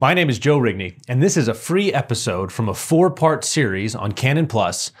My name is Joe Rigney, and this is a free episode from a 4-part series on Canon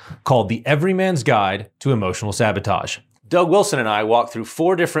Plus called The Everyman's Guide to Emotional Sabotage. Doug Wilson and I walk through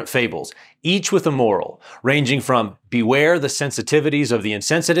 4 different fables, each with a moral, ranging from beware the sensitivities of the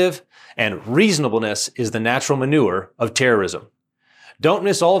insensitive and reasonableness is the natural manure of terrorism. Don't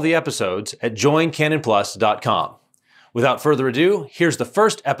miss all of the episodes at joincanonplus.com. Without further ado, here's the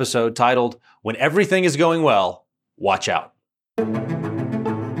first episode titled, When Everything is Going Well, Watch Out.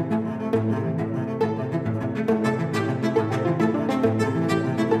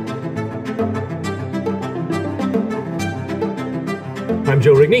 I'm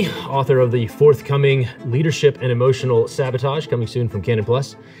Joe Rigney, author of the forthcoming Leadership and Emotional Sabotage, coming soon from Canon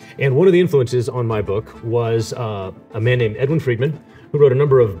Plus. And one of the influences on my book was a man named Edwin Friedman, who wrote a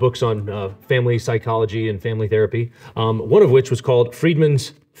number of books on family psychology and family therapy, one of which was called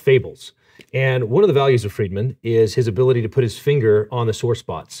Friedman's Fables. And one of the values of Friedman is his ability to put his finger on the sore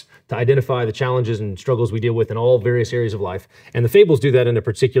spots, to identify the challenges and struggles we deal with in all various areas of life. And the fables do that in a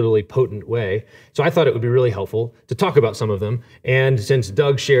particularly potent way. So I thought it would be really helpful to talk about some of them. And since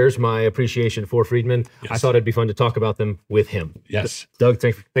Doug shares my appreciation for Friedman, I thought it'd be fun to talk about them with him. Yes. Doug,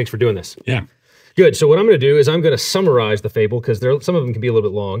 thanks for doing this. Yeah. Good. So what I'm going to do is I'm going to summarize the fable, because some of them can be a little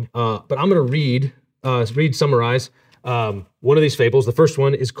bit long. But I'm going to summarize one of these fables. The first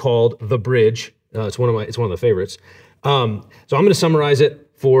one is called The Bridge. It's one of the favorites. So I'm going to summarize it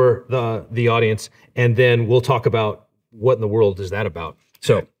for the audience, and then we'll talk about what in the world is that about.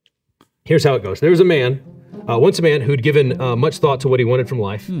 So here's how it goes. There was once a man who'd given much thought to what he wanted from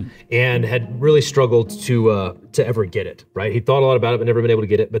life and had really struggled to ever get it, right? He thought a lot about it, but never been able to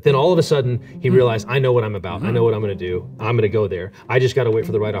get it. But then all of a sudden he realized, I know what I'm about. I know what I'm going to do. I'm going to go there. I just got to wait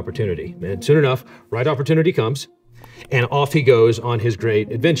for the right opportunity. And soon enough, right opportunity comes. And off he goes on his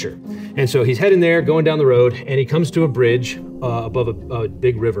great adventure. And so he's heading there, going down the road, and he comes to a bridge above a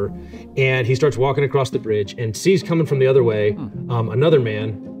big river, and he starts walking across the bridge and sees coming from the other way another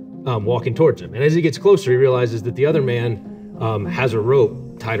man walking towards him. And as he gets closer, he realizes that the other man has a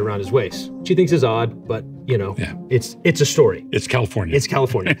rope tied around his waist, which he thinks is odd, but it's a story. It's California. It's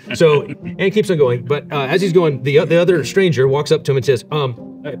California. So, and he keeps on going. But as he's going, the other stranger walks up to him and says,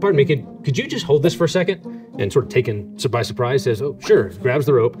 pardon me, could you just hold this for a second? And sort of taken by surprise, says, oh, sure, grabs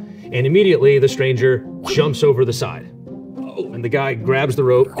the rope. And immediately the stranger jumps over the side. And the guy grabs the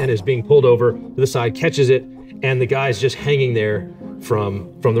rope and is being pulled over to the side, catches it, and the guy's just hanging there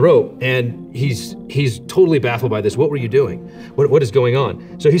from the rope. And he's totally baffled by this. What were you doing? What is going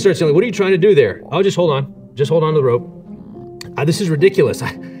on? So he starts yelling, what are you trying to do there? Oh, just hold on. Just hold on to the rope. This is ridiculous.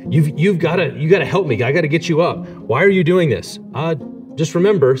 You've got to help me. I got to get you up. Why are you doing this? Just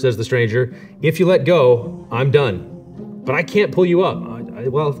remember, says the stranger, if you let go, I'm done. But I can't pull you up.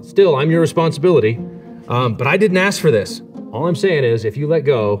 Well, still, I'm your responsibility. But I didn't ask for this. All I'm saying is, if you let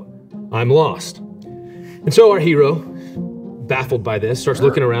go, I'm lost. And so our hero, baffled by this, starts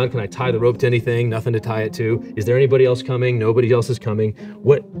looking around. Can I tie the rope to anything? Nothing to tie it to. Is there anybody else coming? Nobody else is coming.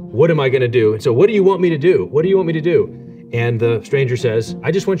 What am I going to do? And so what do you want me to do? What do you want me to do? And the stranger says,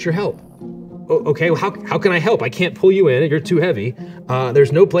 I just want your help. Okay, well, how can I help? I can't pull you in. You're too heavy.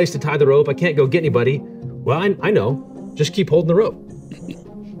 There's no place to tie the rope. I can't go get anybody. Well, I know. Just keep holding the rope.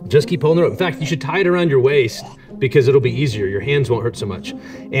 Just keep holding the rope. In fact, you should tie it around your waist because it'll be easier. Your hands won't hurt so much.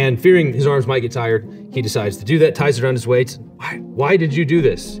 And fearing his arms might get tired, he decides to do that, ties it around his waist. Why did you do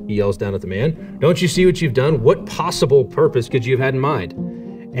this? He yells down at the man. Don't you see what you've done? What possible purpose could you have had in mind?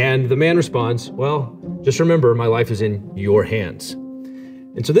 And the man responds, well, just remember, my life is in your hands.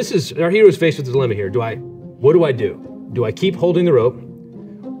 And so our hero is faced with a dilemma here. What do I do? Do I keep holding the rope?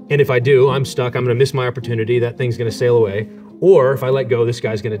 And if I do, I'm stuck. I'm going to miss my opportunity. That thing's going to sail away. Or if I let go, this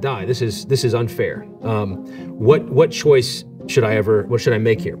guy's going to die. This is unfair. What choice should I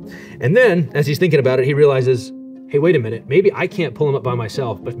make here? And then as he's thinking about it, he realizes, hey, wait a minute, maybe I can't pull him up by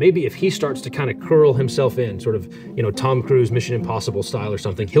myself, but maybe if he starts to kind of curl himself in, sort of, Tom Cruise Mission Impossible style or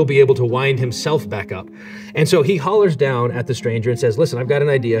something, he'll be able to wind himself back up. And so he hollers down at the stranger and says, listen, I've got an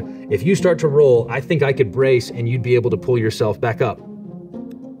idea. If you start to roll, I think I could brace and you'd be able to pull yourself back up.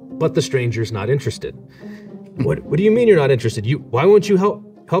 But the stranger's not interested. What do you mean you're not interested? Why won't you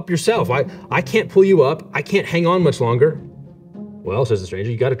help yourself? I can't pull you up. I can't hang on much longer. Well, says the stranger,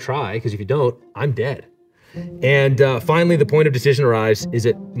 you got to try, because if you don't, I'm dead. And finally, the point of decision arrives. Is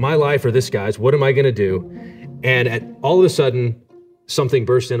it my life or this guy's? What am I going to do? And all of a sudden, something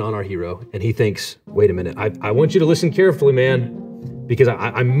bursts in on our hero, and he thinks, wait a minute, I want you to listen carefully, man, because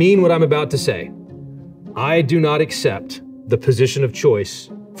I mean what I'm about to say. I do not accept the position of choice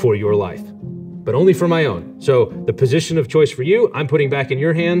for your life, but only for my own. So the position of choice for you, I'm putting back in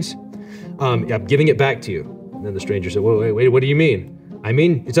your hands. I'm giving it back to you. And then the stranger said, wait, what do you mean? I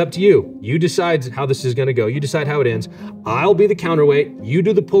mean, it's up to you. You decide how this is going to go. You decide how it ends. I'll be the counterweight. You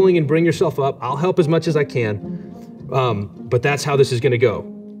do the pulling and bring yourself up. I'll help as much as I can. But that's how this is going to go.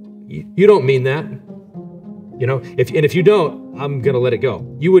 You don't mean that. You know, if you don't, I'm going to let it go.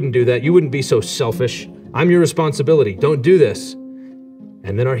 You wouldn't do that. You wouldn't be so selfish. I'm your responsibility. Don't do this.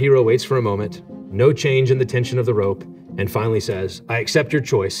 And then our hero waits for a moment, no change in the tension of the rope, and finally says, I accept your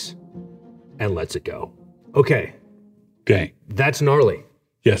choice, and lets it go. Okay. Okay. That's gnarly.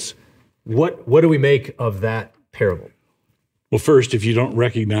 Yes. What do we make of that parable? Well, first, if you don't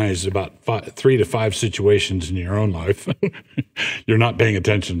recognize about 3 to 5 situations in your own life, you're not paying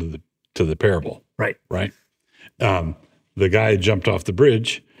attention to the parable. Right. Right. The guy who jumped off the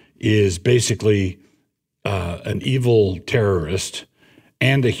bridge is basically an evil terrorist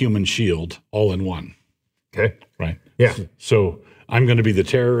and a human shield all in one. Okay. Right. Yeah. So I'm going to be the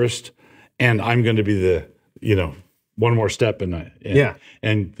terrorist, and I'm going to be the, one more step, and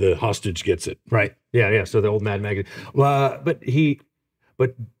the hostage gets it. Right. Yeah. So the old Mad Magazine.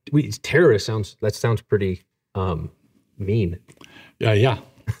 Terrorist sounds pretty mean. Yeah.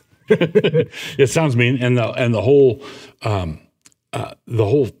 It sounds mean, and the whole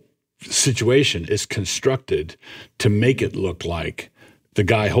situation is constructed to make it look like the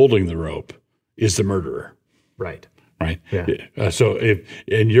guy holding the rope is the murderer. Right. Right. Yeah. So if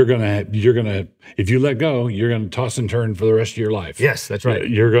you let go, you're gonna toss and turn for the rest of your life. Yes, that's right.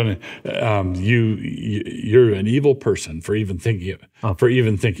 You're gonna you're an evil person for even thinking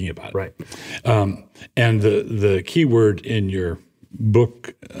about it. Right. And the key word in your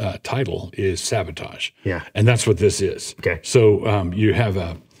book title is sabotage. Yeah. And that's what this is. Okay. So you have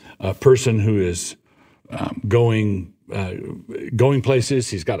a person who is going places.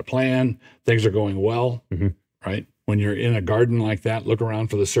 He's got a plan. Things are going well. Mm-hmm. Right. When you're in a garden like that, look around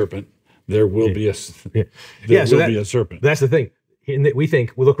for the serpent. There will be a serpent. That's the thing. We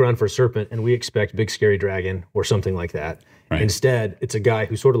look around for a serpent and we expect big scary dragon or something like that. Right. Instead, it's a guy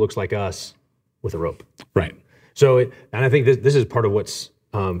who sort of looks like us with a rope. Right. So, and I think this is part of what's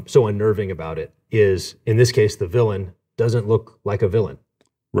so unnerving about it is, in this case, the villain doesn't look like a villain.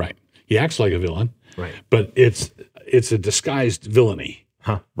 Right. He acts like a villain. Right. But it's a disguised villainy.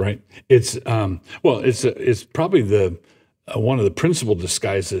 Huh. Right. It's it's probably one of the principal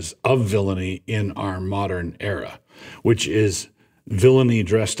disguises of villainy in our modern era, which is villainy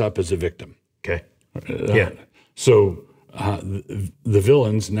dressed up as a victim. Okay. Yeah. So the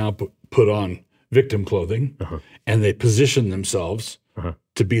villains now put on victim clothing, and they position themselves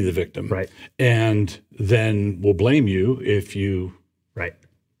to be the victim. Right. And then will blame you if you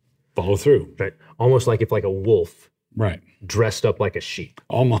follow through. Right. Almost like if like a wolf dressed up like a sheep.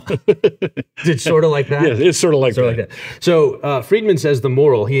 Almost. It's sort of like that. Yeah, it's sort of like that. So Friedman says the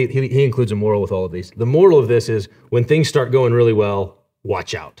moral, he includes a moral with all of these. The moral of this is when things start going really well,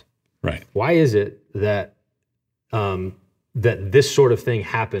 watch out. Right. Why is it that that this sort of thing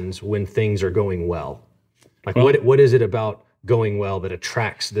happens when things are going well? Like what is it about going well that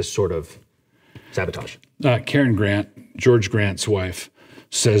attracts this sort of sabotage? Karen Grant, George Grant's wife,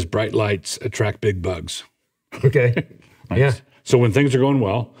 says bright lights attract big bugs. Okay. Right? Yeah. So when things are going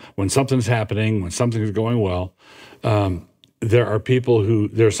well, when something's happening, when something's going well, there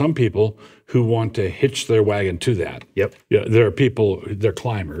are some people who want to hitch their wagon to that. Yep. Yeah, there are people, they're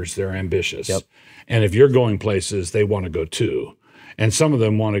climbers, they're ambitious. Yep. And if you're going places, they want to go too. And some of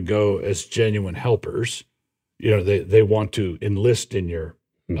them want to go as genuine helpers. They want to enlist in your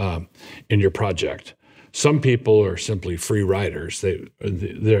project. Some people are simply free riders.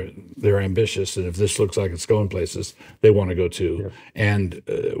 They're ambitious, and if this looks like it's going places, they want to go too. Yep. And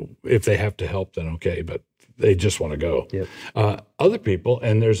if they have to help, then okay, but they just want to go. Yep. Other people,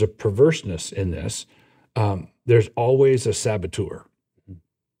 and there's a perverseness in this, there's always a saboteur.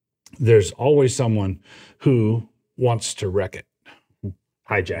 There's always someone who wants to wreck it.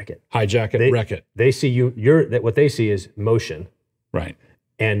 Hijack it. Wreck it. They see what they see is motion. Right.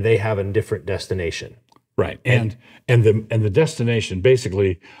 And they have a different destination. Right. And the destination,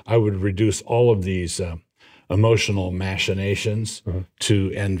 basically, I would reduce all of these emotional machinations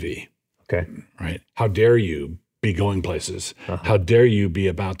to envy. Okay. Right. How dare you be going places? How dare you be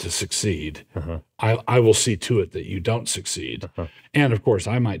about to succeed? I will see to it that you don't succeed. And of course,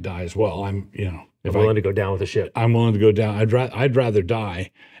 I might die as well. I'm willing to go down with the ship. I'm willing to go down. I'd rather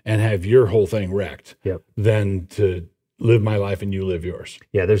die and have your whole thing wrecked than to live my life and you live yours.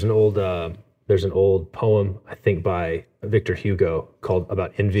 Yeah. There's an old poem, I think, by Victor Hugo called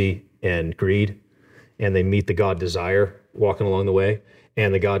about envy and greed. And they meet the god Desire walking along the way.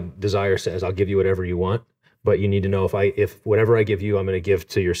 And the god Desire says, I'll give you whatever you want, but you need to know if whatever I give you, I'm going to give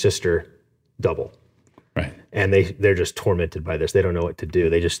to your sister double. Right. And they're just tormented by this. They don't know what to do.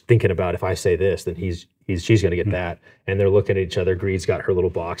 They just thinking about, if I say this, then she's going to get that. And they're looking at each other. Greed's got her little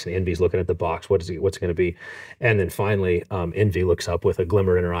box, and Envy's looking at the box. What's it going to be? And then finally, Envy looks up with a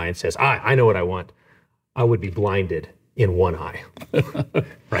glimmer in her eye and says, I know what I want. I would be blinded in one eye.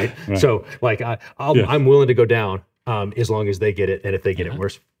 Right? So like, I'm willing to go down as long as they get it, and if they get it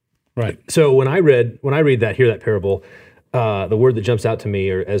worse. Right. So when I read that parable, the word that jumps out to me,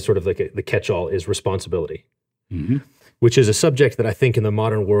 or as sort of like the catch-all, is responsibility, which is a subject that I think in the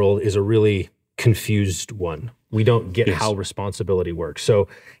modern world is a really confused one. We don't get how responsibility works. So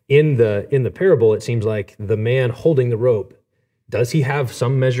in the parable, it seems like the man holding the rope, does he have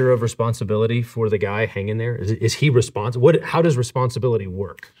some measure of responsibility for the guy hanging there? Is he responsible? How does responsibility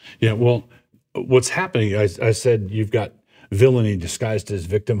work? Yeah, well, what's happening, I said you've got villainy disguised as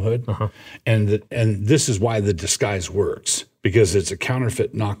victimhood, and this is why the disguise works, because it's a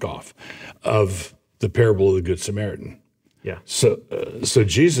counterfeit knockoff of the parable of the Good Samaritan. Yeah. So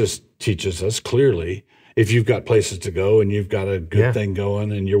Jesus teaches us clearly, if you've got places to go and you've got a good thing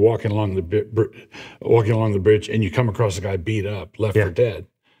going, and you're walking along the bridge, and you come across a guy beat up, left for dead,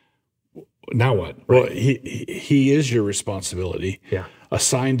 now what? Right. Well, he is your responsibility,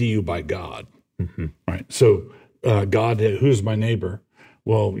 assigned to you by God. Right. So God, who's my neighbor?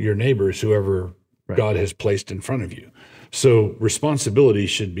 Well, your neighbor is whoever God has placed in front of you. So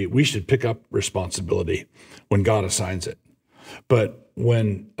responsibility we should pick up responsibility when God assigns it. But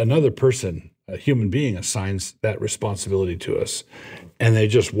when another person, a human being, assigns that responsibility to us, and they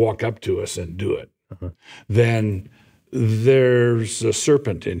just walk up to us and do it, then there's a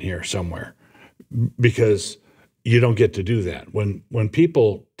serpent in here somewhere, because you don't get to do that. When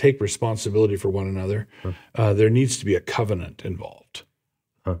people take responsibility for one another, there needs to be a covenant involved.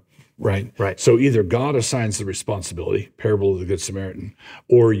 Right? Right. So either God assigns the responsibility, parable of the Good Samaritan,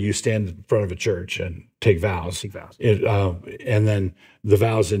 or you stand in front of a church and take vows. And then the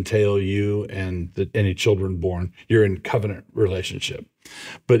vows entail you and any children born. You're in covenant relationship.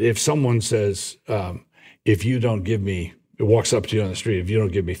 But if someone says, if you don't give me, it walks up to you on the street, if you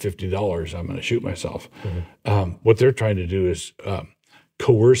don't give me $50, I'm going to shoot myself. What they're trying to do is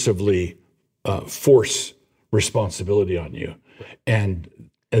coercively force responsibility on you. And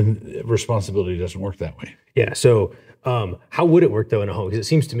responsibility doesn't work that way. Yeah. So how would it work, though, in a home? Because it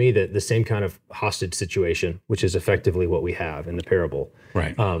seems to me that the same kind of hostage situation, which is effectively what we have in the parable,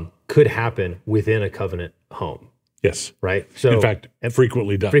 could happen within a covenant home. Yes. Right. So in fact,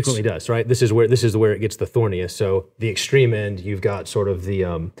 frequently does. Frequently does. Right. This is where it gets the thorniest. So the extreme end, you've got sort of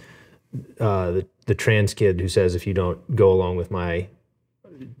the trans kid who says, if you don't go along with my,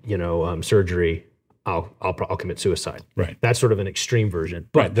 surgery, I'll commit suicide. Right. That's sort of an extreme version.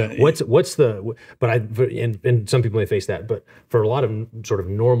 But and some people may face that, but for a lot of sort of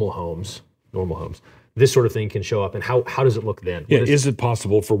normal homes, this sort of thing can show up. And how does it look then? Is it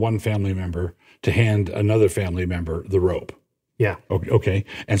possible for one family member to hand another family member the rope? Yeah. Okay.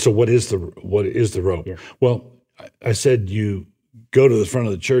 And so what is the rope? Yeah. Well, I said you go to the front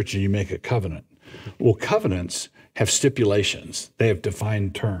of the church and you make a covenant. Well, covenants have stipulations. They have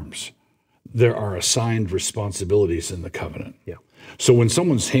defined terms. There are assigned responsibilities in the covenant. Yeah. So when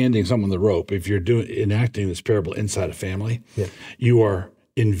someone's handing someone the rope, if you're enacting this parable inside a family, you are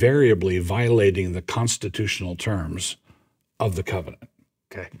invariably violating the constitutional terms of the covenant.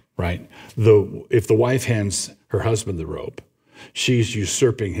 Okay. Right? If the wife hands her husband the rope, she's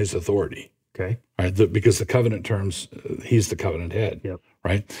usurping his authority. Okay. Right? Because the covenant terms, he's the covenant head. Yep.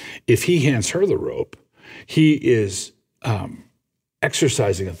 Right? If he hands her the rope, he is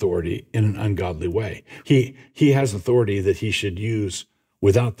exercising authority in an ungodly way. He has authority that he should use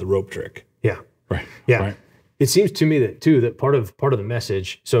without the rope trick. Yeah. Right. Yeah. Right. It seems to me that part of the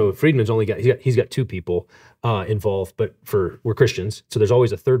message. So Friedman's he's got two people involved, but we're Christians, so there's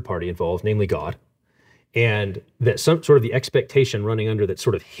always a third party involved, namely God, and that some sort of the expectation running under that's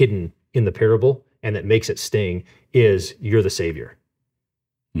sort of hidden in the parable and that makes it sting is you're the savior.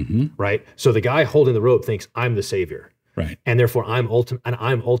 Right. So the guy holding the rope thinks I'm the savior. Right. And therefore I'm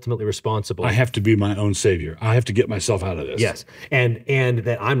ultimately responsible. I have to be my own savior. I have to get myself out of this. Yes. And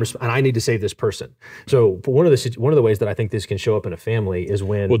that and I need to save this person. So one of the ways that I think this can show up in a family is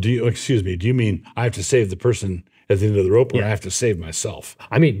when do you mean I have to save the person at the end of the rope, or I have to save myself?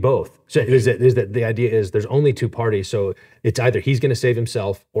 I mean both. So is that the idea is there's only two parties, so it's either he's going to save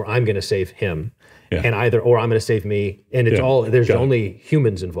himself or I'm going to save him. Yeah. And or I'm going to save me, and it's there's only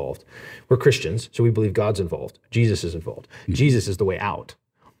humans involved. We're Christians, so we believe God's involved. Jesus is involved. Jesus is the way out.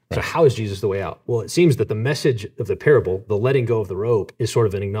 Right. So how is Jesus the way out? Well, it seems that the message of the parable, the letting go of the rope, is sort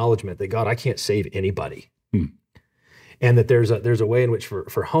of an acknowledgement that God, I can't save anybody. and that there's a way in which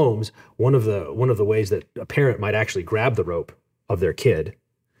for homes, one of the ways that a parent might actually grab the rope of their kid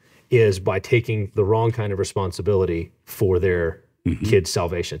is by taking the wrong kind of responsibility for their kid's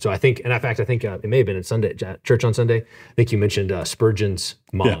salvation. So I think, and in fact, I think it may have been in church on Sunday. I think you mentioned Spurgeon's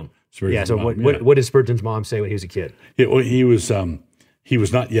mom. Yeah, Spurgeon's so mom, what did Spurgeon's mom say when he was a kid? He was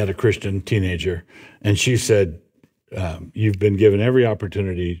not yet a Christian teenager, and she said, "You've been given every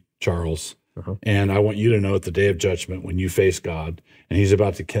opportunity, Charles, and I want you to know at the day of judgment when you face God and He's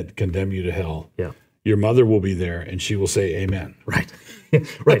about to condemn you to hell, your mother will be there and she will say amen." Right.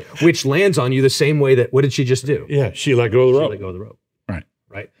 Right. Which lands on you the same way that, what did she just do? Yeah, she let go of the rope. She let go of the rope. Right.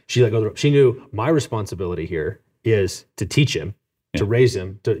 Right. She let go of the rope. She knew my responsibility here is to teach him, to raise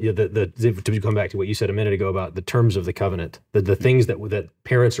him, to come back to what you said a minute ago about the terms of the covenant, the things that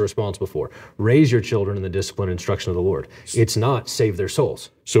parents are responsible for. Raise your children in the discipline and instruction of the Lord. It's not save their souls.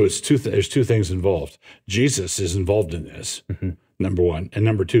 So it's there's two things involved. Jesus is involved in this, number one. And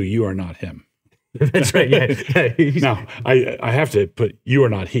number two, you are not him. That's right. Yeah. Now, I have to put you are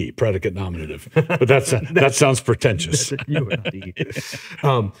not he, predicate nominative, but that sounds pretentious. You are not he.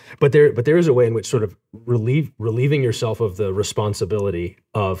 But there is a way in which sort of relieving yourself of the responsibility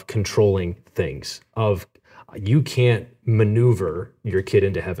of controlling things. Of you can't maneuver your kid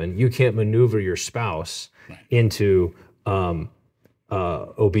into heaven. You can't maneuver your spouse into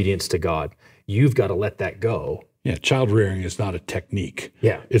obedience to God. You've got to let that go. Yeah, child rearing is not a technique.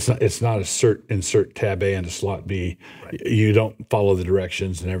 Yeah, it's not insert tab A into slot B. Right. You don't follow the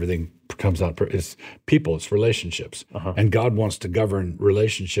directions and everything comes out. It's people, it's relationships, and God wants to govern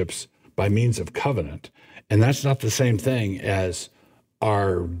relationships by means of covenant, and that's not the same thing as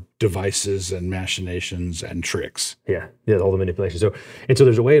our devices and machinations and tricks. Yeah, all the manipulation. So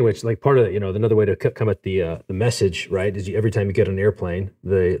there's a way in which, like, part of it, another way to come at the message, right, is every time you get on an airplane,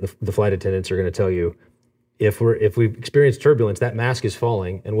 the flight attendants are going to tell you, if we experience turbulence, that mask is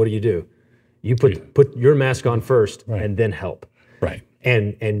falling, and what do? You put your mask on first, and then help. Right.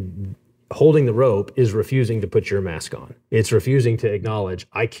 And holding the rope is refusing to put your mask on. It's refusing to acknowledge,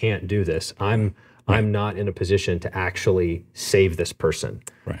 I can't do this. I'm not in a position to actually save this person.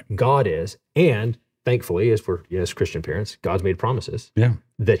 Right. God is, and thankfully, as Christian parents, God's made promises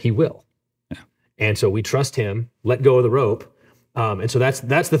that He will. Yeah. And so we trust Him. Let go of the rope. And so that's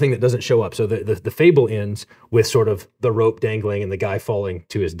the thing that doesn't show up. So the fable ends with sort of the rope dangling and the guy falling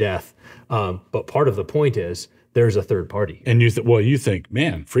to his death. But part of the point is there's a third party. And you think,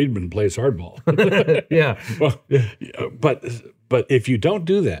 man, Friedman plays hardball. Yeah. Well, but if you don't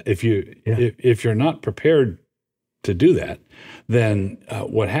do that, if you're not prepared to do that, then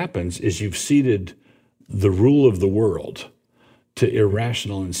what happens is you've ceded the rule of the world to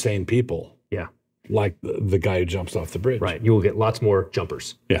irrational, insane people. Yeah. Like the guy who jumps off the bridge. Right. You will get lots more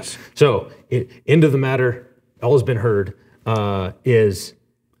jumpers. Yes. So end of the matter, all has been heard, is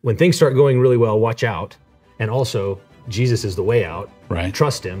when things start going really well, watch out. And also, Jesus is the way out. Right.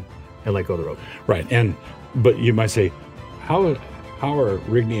 Trust Him and let go of the rope. Right. But you might say, how are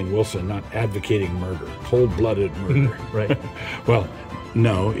Rigney and Wilson not advocating murder, cold-blooded murder? Right. Well,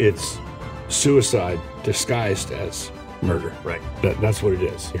 no, it's suicide disguised as murder. Right. That's what it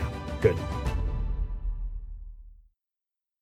is. Yeah. Good.